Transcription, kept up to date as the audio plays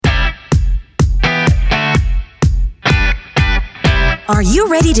Are you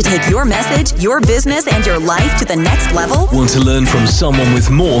ready to take your message, your business, and your life to the next level? Want to learn from someone with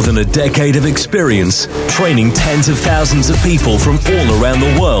more than a decade of experience, training tens of thousands of people from all around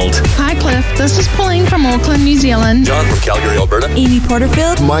the world? Hi, Cliff. This is Pauline from Auckland, New Zealand. John from Calgary, Alberta. Amy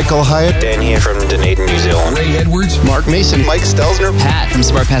Porterfield. Michael Hyatt. Dan here from Dunedin, New Zealand. Ray Edwards. Mark Mason. Mike Stelzner. Pat from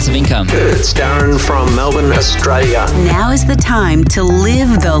Smart Passive Income. It's Darren from Melbourne, Australia. Now is the time to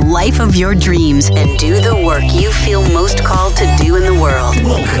live the life of your dreams and do the work you feel most called to do in the world.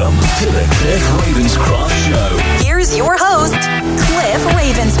 Welcome to the Cliff Ravenscraft Show. Here's your host, Cliff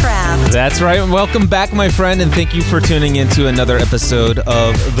Ravenscraft. That's right. Welcome back, my friend, and thank you for tuning into another episode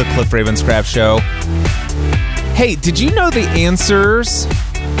of the Cliff Ravenscraft Show. Hey, did you know the answers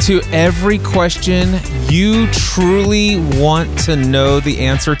to every question you truly want to know the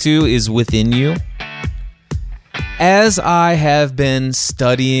answer to is within you? As I have been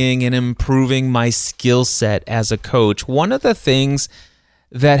studying and improving my skill set as a coach, one of the things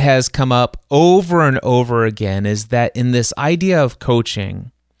that has come up over and over again is that in this idea of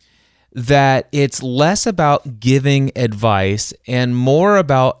coaching, that it's less about giving advice and more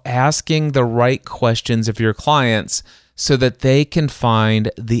about asking the right questions of your clients so that they can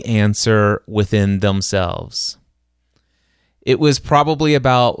find the answer within themselves. It was probably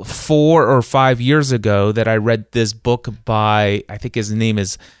about 4 or 5 years ago that I read this book by, I think his name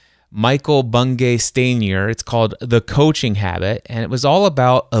is Michael Bungay Stanier. It's called The Coaching Habit, and it was all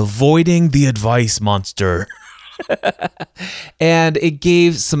about avoiding the advice monster. And it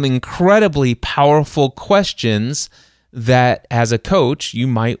gave some incredibly powerful questions that as a coach you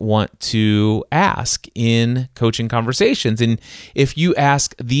might want to ask in coaching conversations. And if you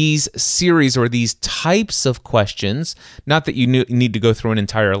ask these series or these types of questions, not that you need to go through an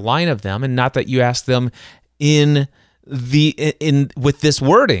entire line of them, and not that you ask them with this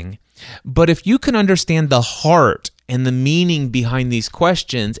wording, but if you can understand the heart and the meaning behind these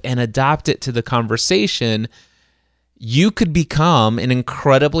questions and adopt it to the conversation, you could become an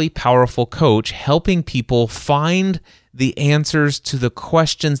incredibly powerful coach, helping people find the answers to the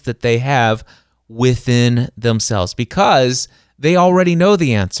questions that they have within themselves because they already know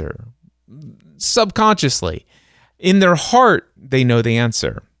the answer. Subconsciously, in their heart, they know the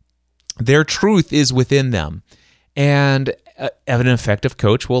answer. Their truth is within them. And an effective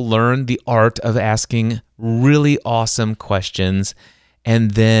coach will learn the art of asking really awesome questions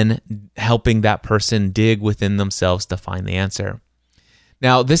and then helping that person dig within themselves to find the answer.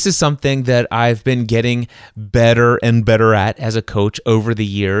 Now, this is something that I've been getting better and better at as a coach over the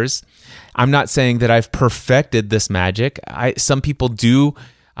years. I'm not saying that I've perfected this magic. Some people do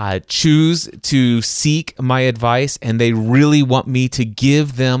choose to seek my advice, and they really want me to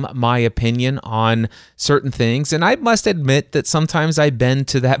give them my opinion on certain things. And I must admit that sometimes I bend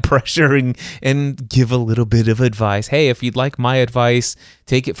to that pressure and give a little bit of advice. Hey, if you'd like my advice,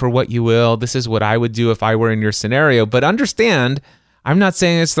 take it for what you will. This is what I would do if I were in your scenario. But understand, I'm not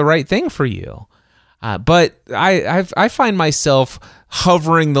saying it's the right thing for you. But I find myself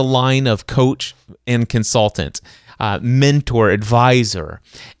hovering the line of coach and consultant. Mentor, advisor.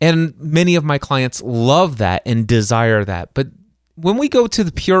 And many of my clients love that and desire that. But when we go to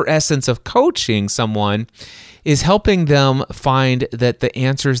the pure essence of coaching someone, is helping them find that the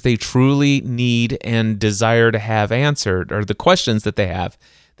answers they truly need and desire to have answered, or the questions that they have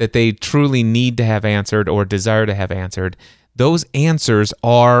that they truly need to have answered or desire to have answered, those answers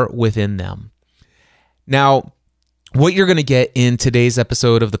are within them. Now, what you're going to get in today's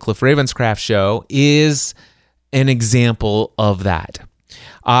episode of the Cliff Ravenscraft Show is an example of that.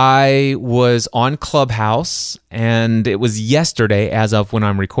 I was on Clubhouse, and it was yesterday as of when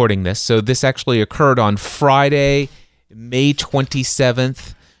I'm recording this. So this actually occurred on Friday, May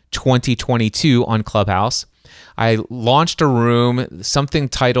 27th, 2022 on Clubhouse. I launched a room, something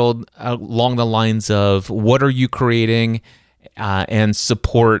titled along the lines of, what are you creating? And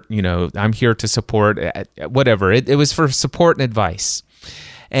support, I'm here to support, whatever. It was for support and advice.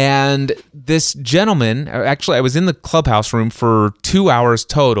 And this gentleman, actually, I was in the Clubhouse room for 2 hours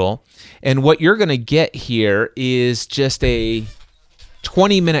total. And what you're going to get here is just a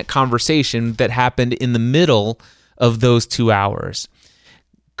 20-minute conversation that happened in the middle of those 2 hours.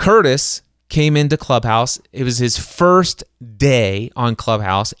 Curtis came into Clubhouse. It was his first day on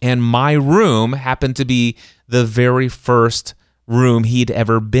Clubhouse, and my room happened to be the very first room he'd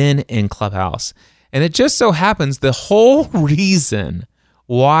ever been in Clubhouse. And it just so happens the whole reason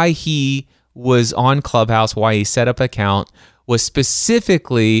why he was on Clubhouse, why he set up an account, was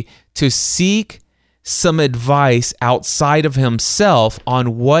specifically to seek some advice outside of himself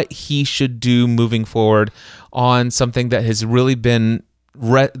on what he should do moving forward on something that has really been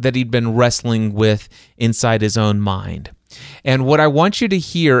that he'd been wrestling with inside his own mind. And what I want you to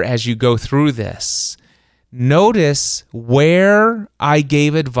hear as you go through this, notice where I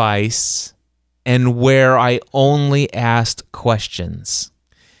gave advice and where I only asked questions.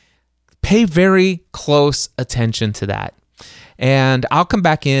 Pay very close attention to that. And I'll come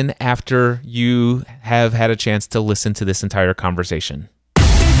back in after you have had a chance to listen to this entire conversation.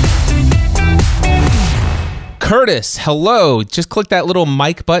 Curtis, hello. Just click that little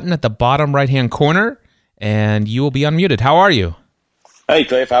mic button at the bottom right-hand corner, and you will be unmuted. How are you? Hey,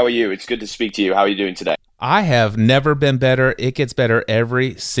 Cliff. How are you? It's good to speak to you. How are you doing today? I have never been better. It gets better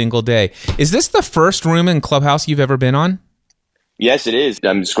every single day. Is this the first room in Clubhouse you've ever been on? Yes, it is.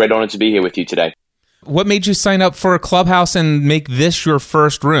 It's a great honor to be here with you today. What made you sign up for a Clubhouse and make this your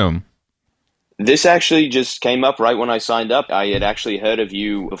first room? This actually just came up right when I signed up. I had actually heard of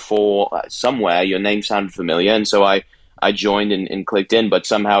you before somewhere. Your name sounded familiar, and so I joined and clicked in, but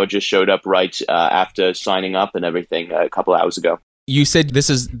somehow it just showed up right after signing up and everything a couple hours ago. You said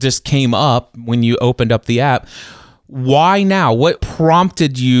this just came up when you opened up the app. Why now? What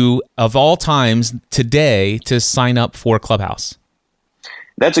prompted you, of all times, today to sign up for Clubhouse?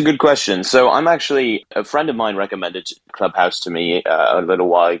 That's a good question. So a friend of mine recommended Clubhouse to me a little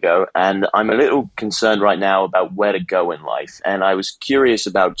while ago, and I'm a little concerned right now about where to go in life. And I was curious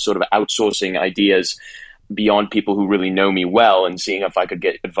about sort of outsourcing ideas beyond people who really know me well and seeing if I could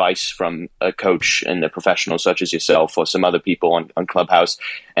get advice from a coach and a professional such as yourself or some other people on Clubhouse.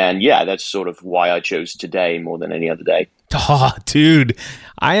 And yeah, that's sort of why I chose today more than any other day. Oh, dude,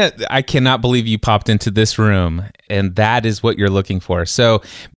 I cannot believe you popped into this room, and that is what you're looking for. So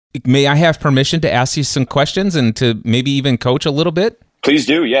may I have permission to ask you some questions and to maybe even coach a little bit? Please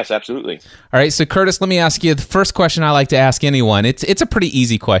do. Yes, absolutely. All right. So Curtis, let me ask you the first question I like to ask anyone. It's a pretty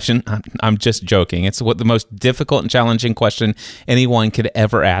easy question. I'm just joking. It's what the most difficult and challenging question anyone could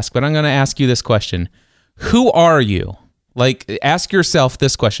ever ask. But I'm going to ask you this question. Who are you? Like, ask yourself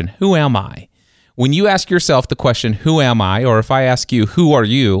this question. Who am I? When you ask yourself the question, who am I? Or if I ask you, who are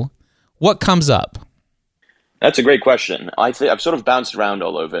you? What comes up? That's a great question. I've sort of bounced around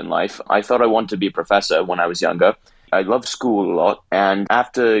all over in life. I thought I wanted to be a professor when I was younger. I love school a lot, and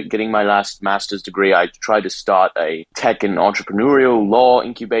after getting my last master's degree, I tried to start a tech and entrepreneurial law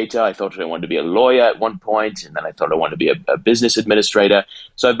incubator. I thought I wanted to be a lawyer at one point, and then I thought I wanted to be a business administrator.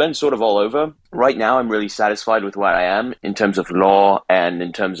 So I've been sort of all over. Right now, I'm really satisfied with where I am in terms of law and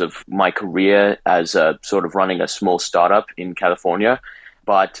in terms of my career as sort of running a small startup in California.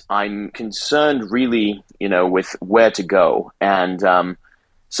 But I'm concerned really, with where to go. And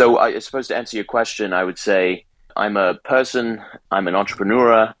so I suppose to answer your question, I would say, I'm a person, I'm an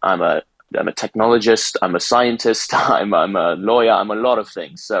entrepreneur, I'm a technologist, I'm a scientist, I'm a lawyer, I'm a lot of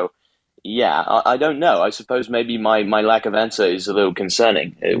things. So yeah, I don't know. I suppose maybe my lack of answer is a little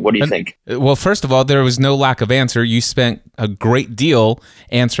concerning. What do you think? Well, first of all, there was no lack of answer. You spent a great deal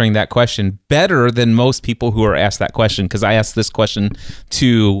answering that question, better than most people who are asked that question, because I asked this question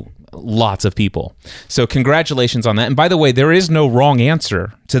to lots of people. So congratulations on that. And by the way, there is no wrong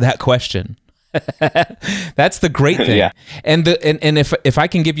answer to that question. That's the great thing. Yeah. And if I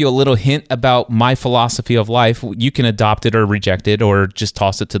can give you a little hint about my philosophy of life, you can adopt it or reject it or just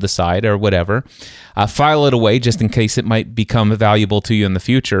toss it to the side or whatever. File it away just in case it might become valuable to you in the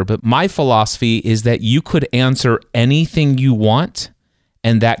future. But my philosophy is that you could answer anything you want,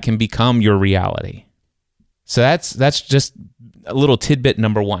 and that can become your reality. So that's just a little tidbit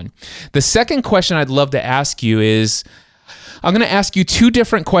number one. The second question I'd love to ask you is, I'm going to ask you two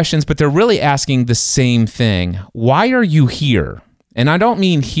different questions, but they're really asking the same thing. Why are you here? And I don't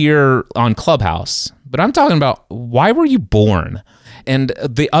mean here on Clubhouse, but I'm talking about why were you born? And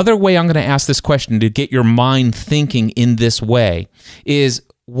the other way I'm going to ask this question to get your mind thinking in this way is,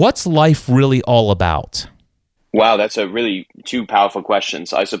 what's life really all about? Wow, that's a really two powerful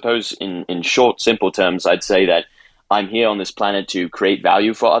questions. I suppose in short, simple terms, I'd say that I'm here on this planet to create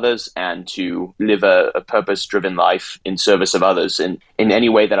value for others and to live a purpose-driven life in service of others in any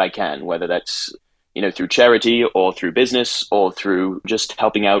way that I can, whether that's through charity or through business or through just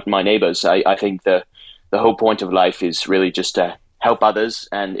helping out my neighbors. I think the whole point of life is really just to help others,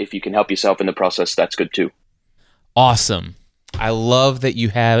 and if you can help yourself in the process, that's good too. Awesome. I love that you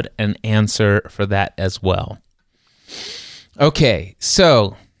had an answer for that as well. Okay,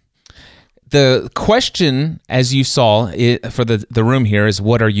 so the question, as you saw for the room here, is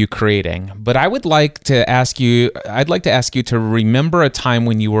what are you creating? But I'd like to ask you to remember a time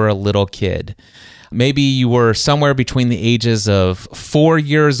when you were a little kid. Maybe you were somewhere between the ages of 4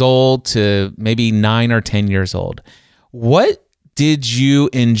 years old to maybe 9 or 10 years old. What did you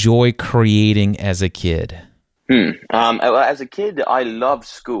enjoy creating as a kid? As a kid, I loved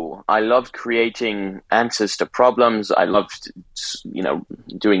school. I loved creating answers to problems. I loved,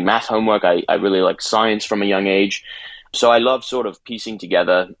 doing math homework. I really liked science from a young age. So I love sort of piecing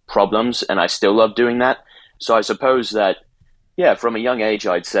together problems, and I still love doing that. So I suppose that, yeah, from a young age,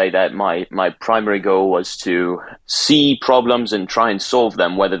 I'd say that my primary goal was to see problems and try and solve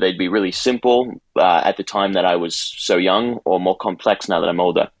them, whether they'd be really simple at the time that I was so young or more complex now that I'm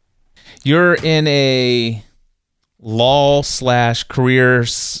older. You're in a law/career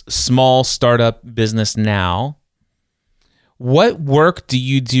small startup business now. What work do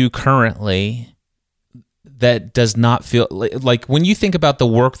you do currently that does not feel like when you think about the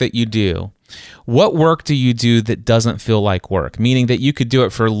work that you do, what work do you do that doesn't feel like work? Meaning that you could do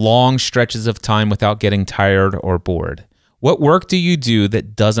it for long stretches of time without getting tired or bored. What work do you do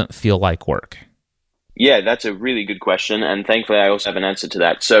that doesn't feel like work? Yeah, that's a really good question. And thankfully, I also have an answer to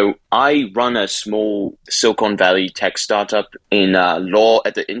that. So I run a small Silicon Valley tech startup in law,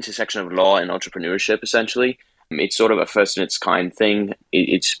 at the intersection of law and entrepreneurship, essentially. It's sort of a first in its kind thing.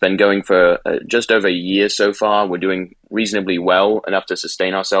 It's been going for just over a year so far. We're doing reasonably well, enough to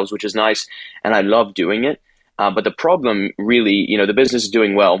sustain ourselves, which is nice. And I love doing it. But the problem really, the business is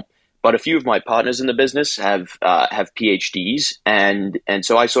doing well. But a few of my partners in the business have PhDs, and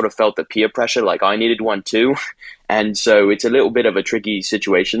so I sort of felt the peer pressure, like I needed one too, and so it's a little bit of a tricky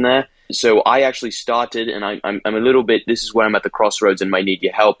situation there. So I actually started, and I'm a little bit. This is where I'm at the crossroads and might need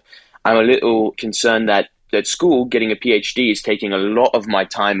your help. I'm a little concerned that school, getting a PhD, is taking a lot of my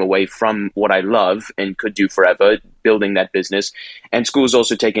time away from what I love and could do forever, building that business, and school's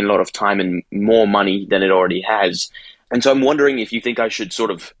also taking a lot of time and more money than it already has. And so I'm wondering if you think I should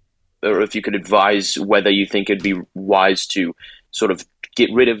or if you could advise whether you think it'd be wise to sort of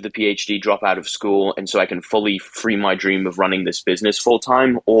get rid of the PhD, drop out of school, and so I can fully free my dream of running this business full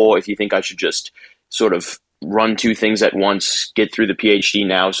time, or if you think I should just sort of run two things at once, get through the PhD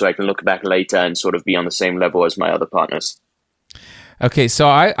now so I can look back later and sort of be on the same level as my other partners. Okay, so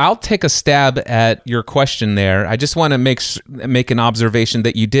I'll take a stab at your question there. I just want to make an observation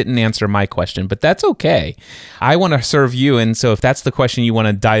that you didn't answer my question, but that's okay. I want to serve you, and so if that's the question you want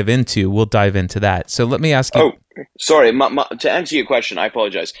to dive into, we'll dive into that. So let me ask you. Oh, sorry. To answer your question, I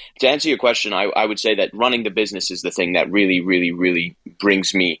apologize. To answer your question, I would say that running the business is the thing that really, really, really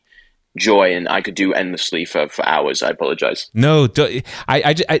brings me joy, and I could do endlessly for hours. I apologize. No,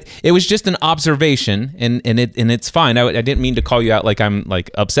 it was just an observation, and it's fine. I didn't mean to call you out like I'm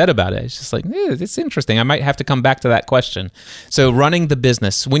like upset about it. It's just like, it's interesting. I might have to come back to that question. So running the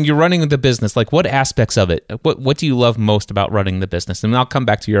business, when you're running the business, like what aspects of it, what do you love most about running the business? And I'll come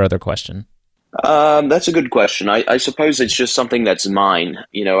back to your other question. That's a good question. I suppose it's just something that's mine.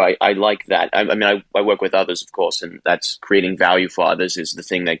 I like that. I work with others, of course, and that's creating value for others is the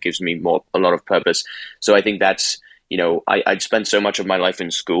thing that gives me a lot of purpose. So I think that's, I'd spent so much of my life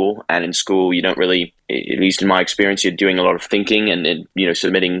in school, and in school, you don't really, at least in my experience, you're doing a lot of thinking and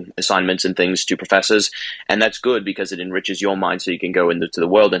submitting assignments and things to professors. And that's good because it enriches your mind so you can go into the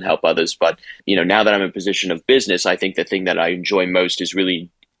world and help others. But, now that I'm in a position of business, I think the thing that I enjoy most is really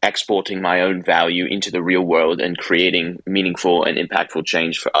exporting my own value into the real world and creating meaningful and impactful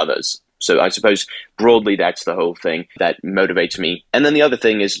change for others. So I suppose broadly, that's the whole thing that motivates me. And then the other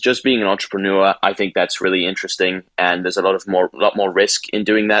thing is just being an entrepreneur. I think that's really interesting. And there's a lot more risk in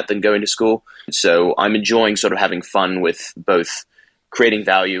doing that than going to school. So I'm enjoying sort of having fun with both creating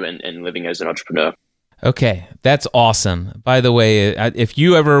value and living as an entrepreneur. Okay, that's awesome. By the way, if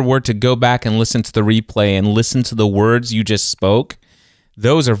you ever were to go back and listen to the replay and listen to the words you just spoke,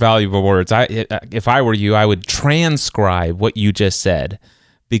 those are valuable words. If I were you, I would transcribe what you just said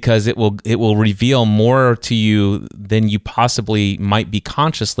because it will reveal more to you than you possibly might be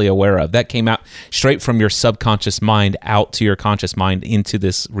consciously aware of. That came out straight from your subconscious mind out to your conscious mind into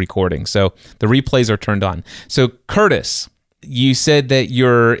this recording. So the replays are turned on. So Curtis, you said that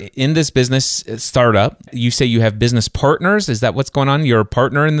you're in this business startup. You say you have business partners. Is that what's going on? You're a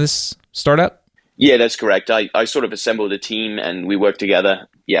partner in this startup? Yeah, that's correct. I sort of assembled a team and we work together.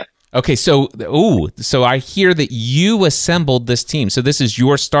 Yeah. Okay, so I hear that you assembled this team. So this is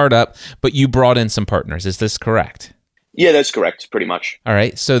your startup, but you brought in some partners. Is this correct? Yeah, that's correct, pretty much. All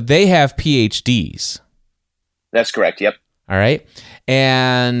right, so they have PhDs. That's correct, yep. All right,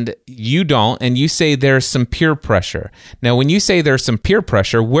 and you don't, and you say there's some peer pressure. Now, when you say there's some peer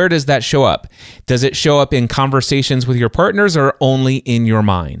pressure, where does that show up? Does it show up in conversations with your partners or only in your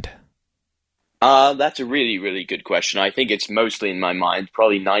mind? That's a really, really good question. I think it's mostly in my mind,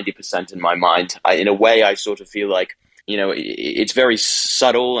 probably 90% in my mind. In a way, I sort of feel like it's very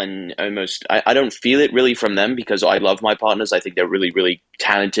subtle and almost, I don't feel it really from them because I love my partners. I think they're really, really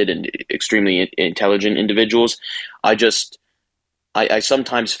talented and extremely intelligent individuals. I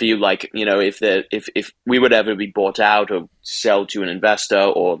sometimes feel like, if we would ever be bought out or sell to an investor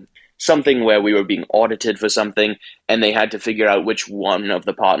or something where we were being audited for something and they had to figure out which one of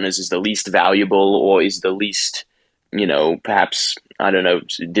the partners is the least valuable or is the least, perhaps, I don't know,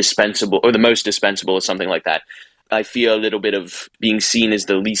 dispensable or the most dispensable or something like that. I feel a little bit of being seen as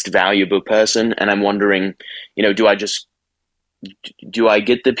the least valuable person. And I'm wondering, do I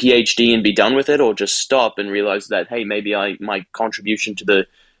get the PhD and be done with it, or just stop and realize that, hey, maybe my contribution to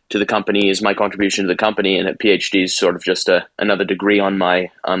the company is my contribution to the company, and a PhD is sort of just another degree on my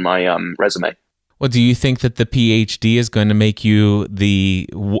resume. Well, do you think that the PhD is going to make you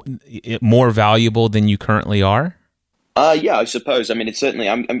more valuable than you currently are? Yeah, I suppose. I mean, it's certainly,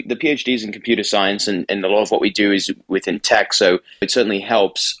 the PhD is in computer science and a lot of what we do is within tech. So it certainly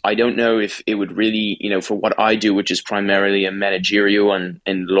helps. I don't know if it would really, for what I do, which is primarily a managerial and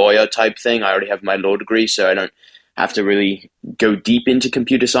lawyer type thing. I already have my law degree, so I don't have to really go deep into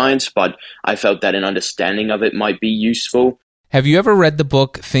computer science, but I felt that an understanding of it might be useful. Have you ever read the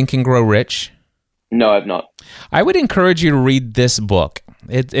book Think and Grow Rich? No, I've not. I would encourage you to read this book.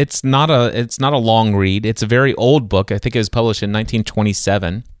 It's not a long read. It's a very old book. I think it was published in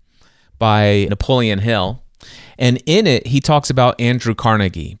 1927 by Napoleon Hill. And in it, he talks about Andrew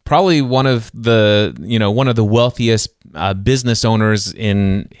Carnegie, probably one of the wealthiest business owners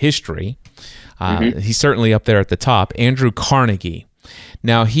in history. He's certainly up there at the top. Andrew Carnegie.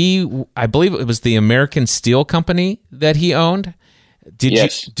 Now, I believe it was the American Steel Company that he owned.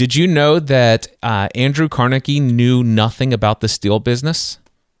 Did you know that Andrew Carnegie knew nothing about the steel business?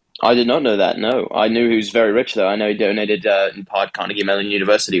 I did not know that, no. I knew he was very rich, though. I know he donated in part Carnegie Mellon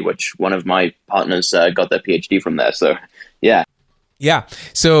University, which one of my partners got their PhD from there. So, yeah. Yeah.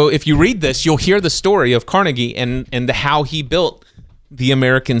 So if you read this, you'll hear the story of Carnegie and how he built the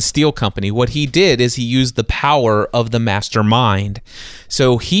American Steel Company. What he did is he used the power of the mastermind.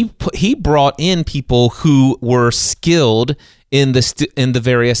 So he brought in people who were skilled in the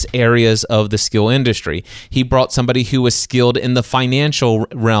various areas of the steel industry. He brought somebody who was skilled in the financial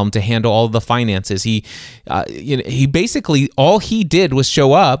realm to handle all of the finances. He basically, all he did was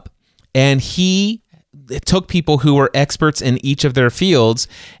show up, and he took people who were experts in each of their fields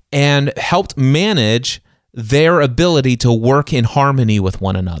and helped manage their ability to work in harmony with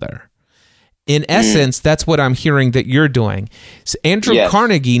one another. In essence, that's what I'm hearing that you're doing. So Andrew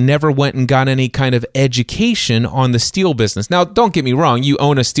Carnegie never went and got any kind of education on the steel business. Now, don't get me wrong. You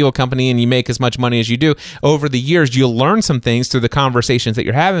own a steel company and you make as much money as you do. Over the years, you'll learn some things through the conversations that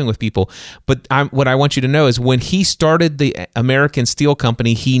you're having with people. But what I want you to know is when he started the American Steel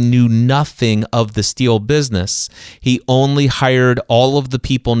Company, he knew nothing of the steel business. He only hired all of the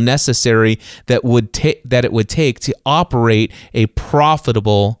people necessary that it would take to operate a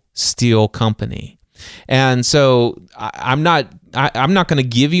profitable steel company. And so I'm not going to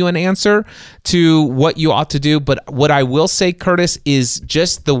give you an answer to what you ought to do, but what I will say, Curtis, is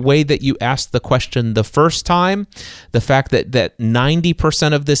just the way that you asked the question the first time, the fact that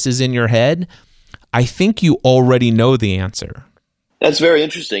 90% of this is in your head, I think you already know the answer. That's very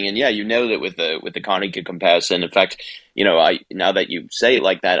interesting, and yeah, you nailed it with the Carnegie comparison. In fact, now that you say it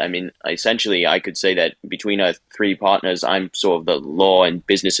like that, I mean, essentially, I could say that between our three partners, I'm sort of the law and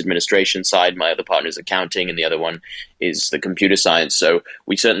business administration side. My other partner is accounting, and the other one is the computer science. So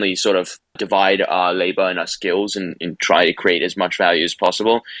we certainly sort of divide our labor and our skills and try to create as much value as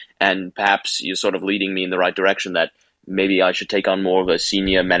possible. And perhaps you're sort of leading me in the right direction that maybe I should take on more of a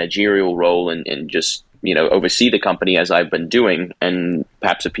senior managerial role and just oversee the company as I've been doing, and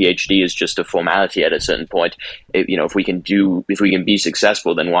perhaps a PhD is just a formality at a certain point. If we can be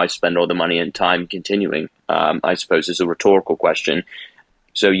successful, then why spend all the money and time continuing? I suppose is a rhetorical question.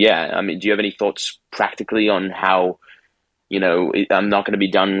 So yeah, I mean, do you have any thoughts practically on how, I'm not going to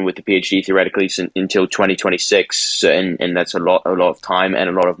be done with the PhD theoretically until 2026, and that's a lot of time and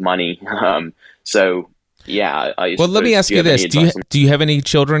a lot of money. So yeah. Well, let me ask you this: Do you have any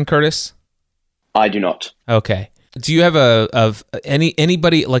children, Curtis? I do not. Okay. Do you have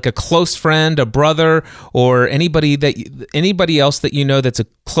anybody like a close friend, a brother, or anybody else that you know that's a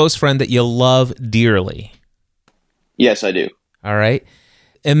close friend that you love dearly? Yes, I do. All right.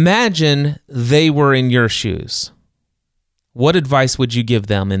 Imagine they were in your shoes. What advice would you give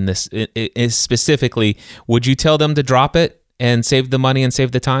them in this specifically? Would you tell them to drop it and save the money and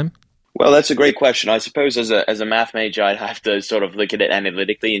save the time? Well, that's a great question. I suppose as a math major, I'd have to sort of look at it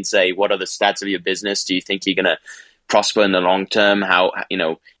analytically and say, what are the stats of your business? Do you think you're going to prosper in the long term? How,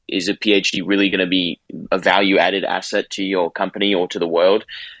 is a PhD really going to be a value added asset to your company or to the world?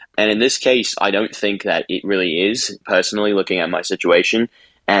 And in this case, I don't think that it really is, personally, looking at my situation.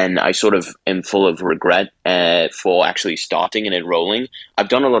 And I sort of am full of regret for actually starting and enrolling. I've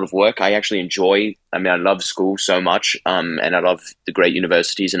done a lot of work. I actually I love school so much, and I love the great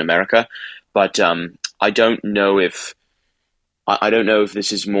universities in America. But I don't know if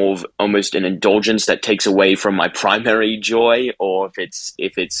this is more of almost an indulgence that takes away from my primary joy, or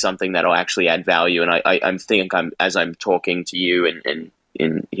if it's something that'll actually add value. And as I'm talking to you and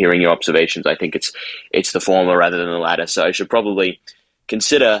in hearing your observations, I think it's the former rather than the latter. So I should probably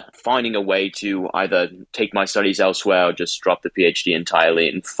consider finding a way to either take my studies elsewhere or just drop the PhD entirely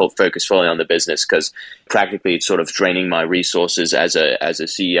and focus fully on the business, because practically it's sort of draining my resources as a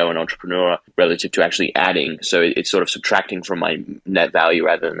CEO and entrepreneur relative to actually adding. So it's sort of subtracting from my net value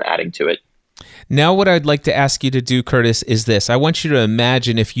rather than adding to it. Now, what I'd like to ask you to do, Curtis, is this. I want you to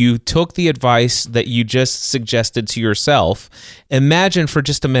imagine if you took the advice that you just suggested to yourself, imagine for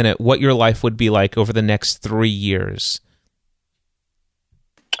just a minute what your life would be like over the next 3 years.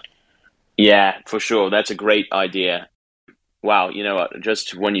 Yeah, for sure. That's a great idea. Wow,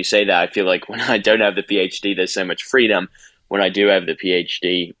 just when you say that, I feel like when I don't have the PhD, there's so much freedom. When I do have the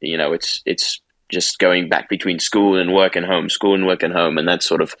PhD, it's just going back between school and work and home, and that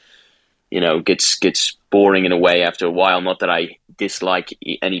sort of, gets boring in a way after a while. Not that I dislike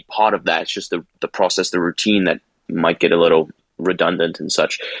any part of that. It's just the process, the routine that might get a little redundant and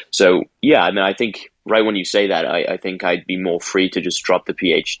such. So yeah, I think right when you say that, I think I'd be more free to just drop the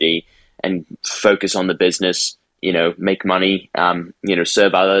PhD and focus on the business, make money,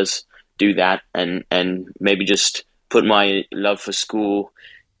 serve others, do that, and maybe just put my love for school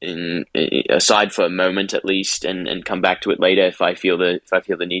aside for a moment at least, and come back to it later if I feel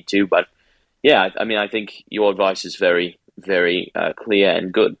the need to. But yeah, I think your advice is very, very clear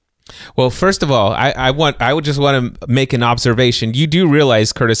and good. Well, first of all, I would just want to make an observation. You do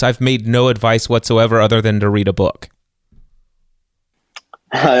realize, Curtis, I've made no advice whatsoever other than to read a book.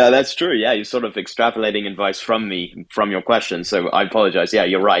 That's true. Yeah, you're sort of extrapolating advice from your question. So I apologize. Yeah,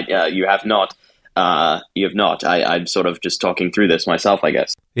 you're right. You have not. You have not. I'm sort of just talking through this myself, I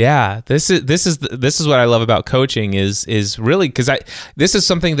guess. Yeah, this is what I love about coaching is really, because this is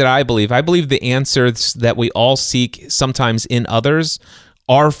something that I believe. I believe the answers that we all seek sometimes in others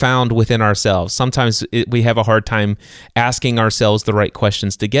are found within ourselves. Sometimes we have a hard time asking ourselves the right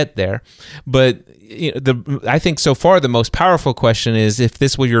questions to get there. But I think so far the most powerful question is if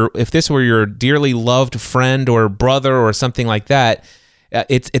this were your dearly loved friend or brother or something like that.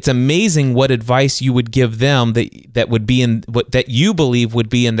 It's amazing what advice you would give them that would be that you believe would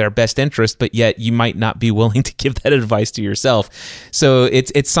be in their best interest, but yet you might not be willing to give that advice to yourself. So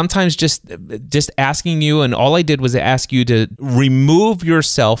it's sometimes just asking you, and all I did was ask you to remove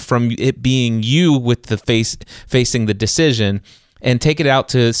yourself from it being you with the facing the decision, and take it out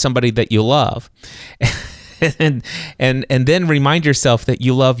to somebody that you love, and then remind yourself that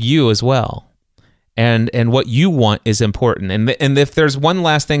you love you as well. And what you want is important. And if there's one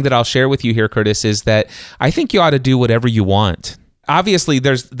last thing that I'll share with you here, Curtis, is that I think you ought to do whatever you want. Obviously,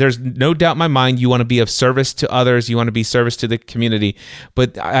 there's no doubt in my mind you want to be of service to others, you want to be service to the community,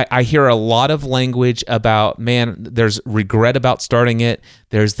 but I hear a lot of language about, man, there's regret about starting it,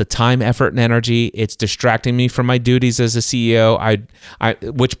 there's the time, effort, and energy, it's distracting me from my duties as a CEO,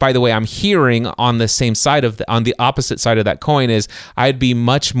 which, by the way, I'm hearing on the same side on the opposite side of that coin is I'd be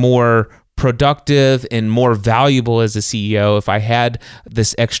much more productive and more valuable as a CEO if I had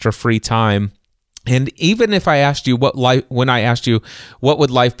this extra free time. And even if I asked you when I asked you what would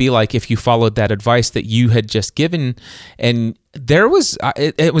life be like if you followed that advice that you had just given, and there was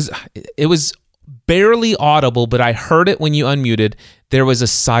it was barely audible, but I heard it when you unmuted. There was a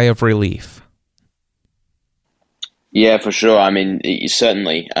sigh of relief. Yeah, for sure.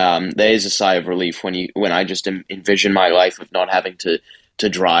 Certainly, there is a sigh of relief when I just envision my life of not having to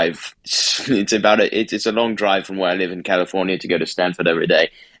drive. It's a long drive from where I live in California to go to Stanford every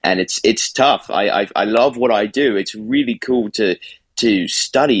day, and it's tough. I love what I do. It's really cool to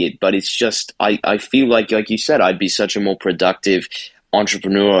study it, but it's just I feel like you said, I'd be such a more productive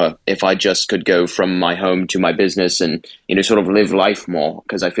entrepreneur if I just could go from my home to my business and sort of live life more,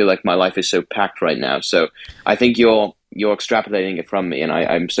 because I feel like my life is so packed right now. So I think you're extrapolating it from me, and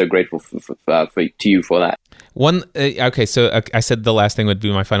I'm so grateful to you for that. I said the last thing would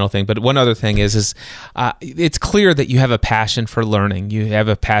be my final thing, but one other thing is it's clear that you have a passion for learning, you have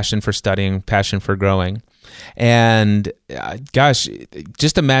a passion for studying, passion for growing, and gosh,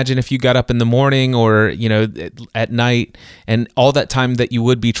 just imagine if you got up in the morning or, at night, and all that time that you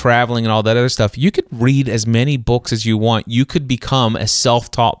would be traveling and all that other stuff, you could read as many books as you want. You could become a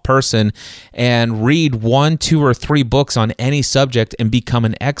self-taught person and read 1, 2, or 3 books on any subject and become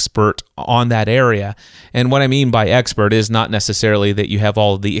an expert on that area. And what I mean by expert is not necessarily that you have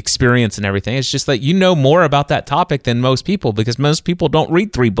all the experience and everything. It's just that you know more about that topic than most people, because most people don't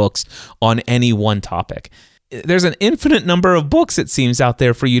read 3 books on any one topic. There's an infinite number of books, it seems, out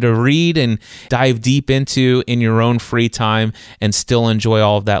there for you to read and dive deep into in your own free time and still enjoy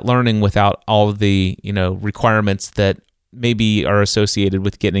all of that learning without all of the, requirements that maybe are associated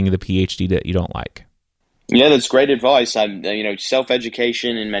with getting the PhD that you don't like. Yeah, that's great advice.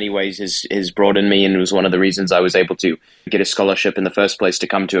 Self-education in many ways has broadened me, and it was one of the reasons I was able to get a scholarship in the first place to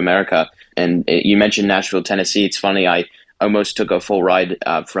come to America. And you mentioned Nashville, Tennessee. It's funny, I almost took a full ride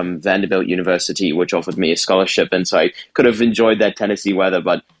from Vanderbilt University, which offered me a scholarship, and so I could have enjoyed that Tennessee weather,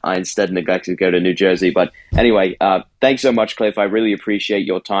 but I instead neglected to go to New Jersey. But anyway, thanks so much, Cliff. I really appreciate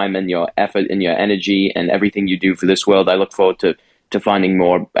your time and your effort and your energy and everything you do for this world. I look forward to finding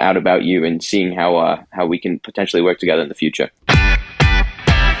more out about you and seeing how we can potentially work together in the future.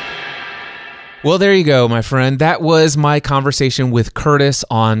 Well, there you go, my friend. That was my conversation with Curtis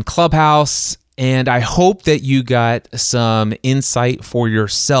on Clubhouse. And I hope that you got some insight for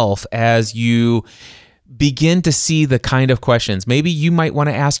yourself as you begin to see the kind of questions. Maybe you might want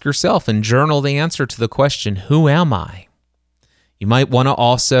to ask yourself and journal the answer to the question, who am I? You might want to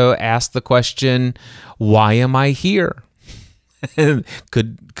also ask the question, why am I here?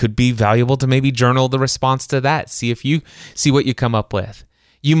 Could be valuable to maybe journal the response to that. See what you come up with.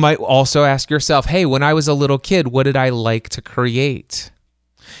 You might also ask yourself, hey, when I was a little kid, what did I like to create?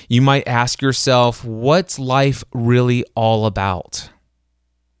 You might ask yourself, what's life really all about?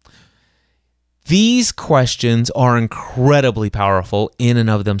 These questions are incredibly powerful in and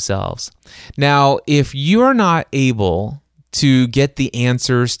of themselves. Now, if you're not able to get the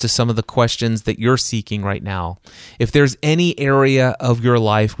answers to some of the questions that you're seeking right now, if there's any area of your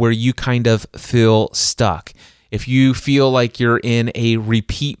life where you kind of feel stuck, if you feel like you're in a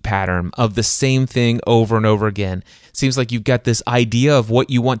repeat pattern of the same thing over and over again, seems like you've got this idea of what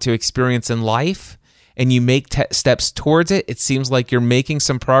you want to experience in life and you make steps towards it. It seems like you're making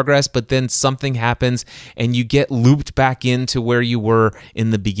some progress, but then something happens and you get looped back into where you were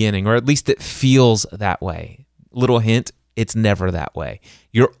in the beginning, or at least it feels that way. Little hint, it's never that way.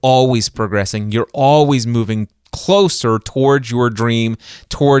 You're always progressing. You're always moving closer towards your dream,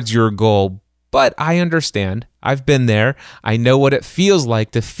 towards your goal. But I understand. I've been there. I know what it feels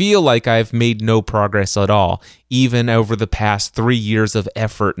like to feel like I've made no progress at all, even over the past 3 years of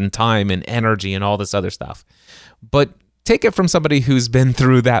effort and time and energy and all this other stuff. But take it from somebody who's been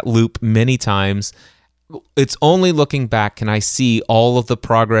through that loop many times. It's only looking back can I see all of the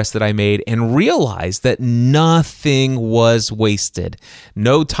progress that I made and realize that nothing was wasted.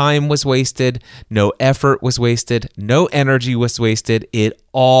 No time was wasted. No effort was wasted. No energy was wasted. It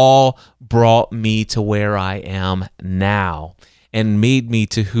all brought me to where I am now and made me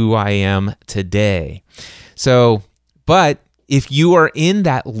to who I am today. So, but if you are in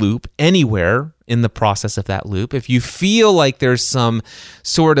that loop anywhere in the process of that loop, if you feel like there's some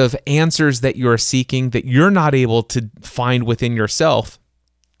sort of answers that you're seeking that you're not able to find within yourself,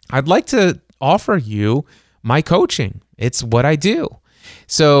 I'd like to offer you my coaching. It's what I do.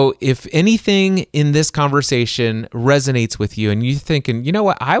 So if anything in this conversation resonates with you and you're thinking, you know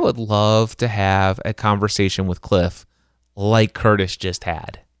what, I would love to have a conversation with Cliff like Curtis just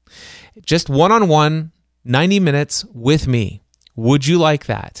had. Just one-on-one, 90 minutes with me. Would you like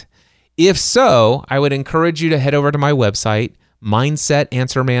that? If so, I would encourage you to head over to my website,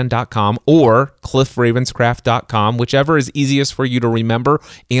 mindsetanswerman.com or cliffravenscraft.com, whichever is easiest for you to remember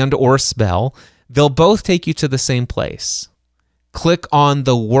and or spell. They'll both take you to the same place. Click on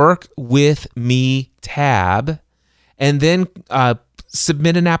the Work With Me tab and then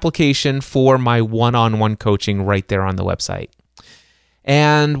submit an application for my one-on-one coaching right there on the website.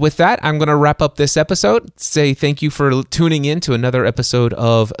 And with that, I'm going to wrap up this episode. Say thank you for tuning in to another episode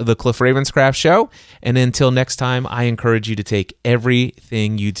of the Cliff Ravenscraft Show. And until next time, I encourage you to take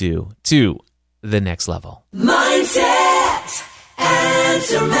everything you do to the next level. Mindset!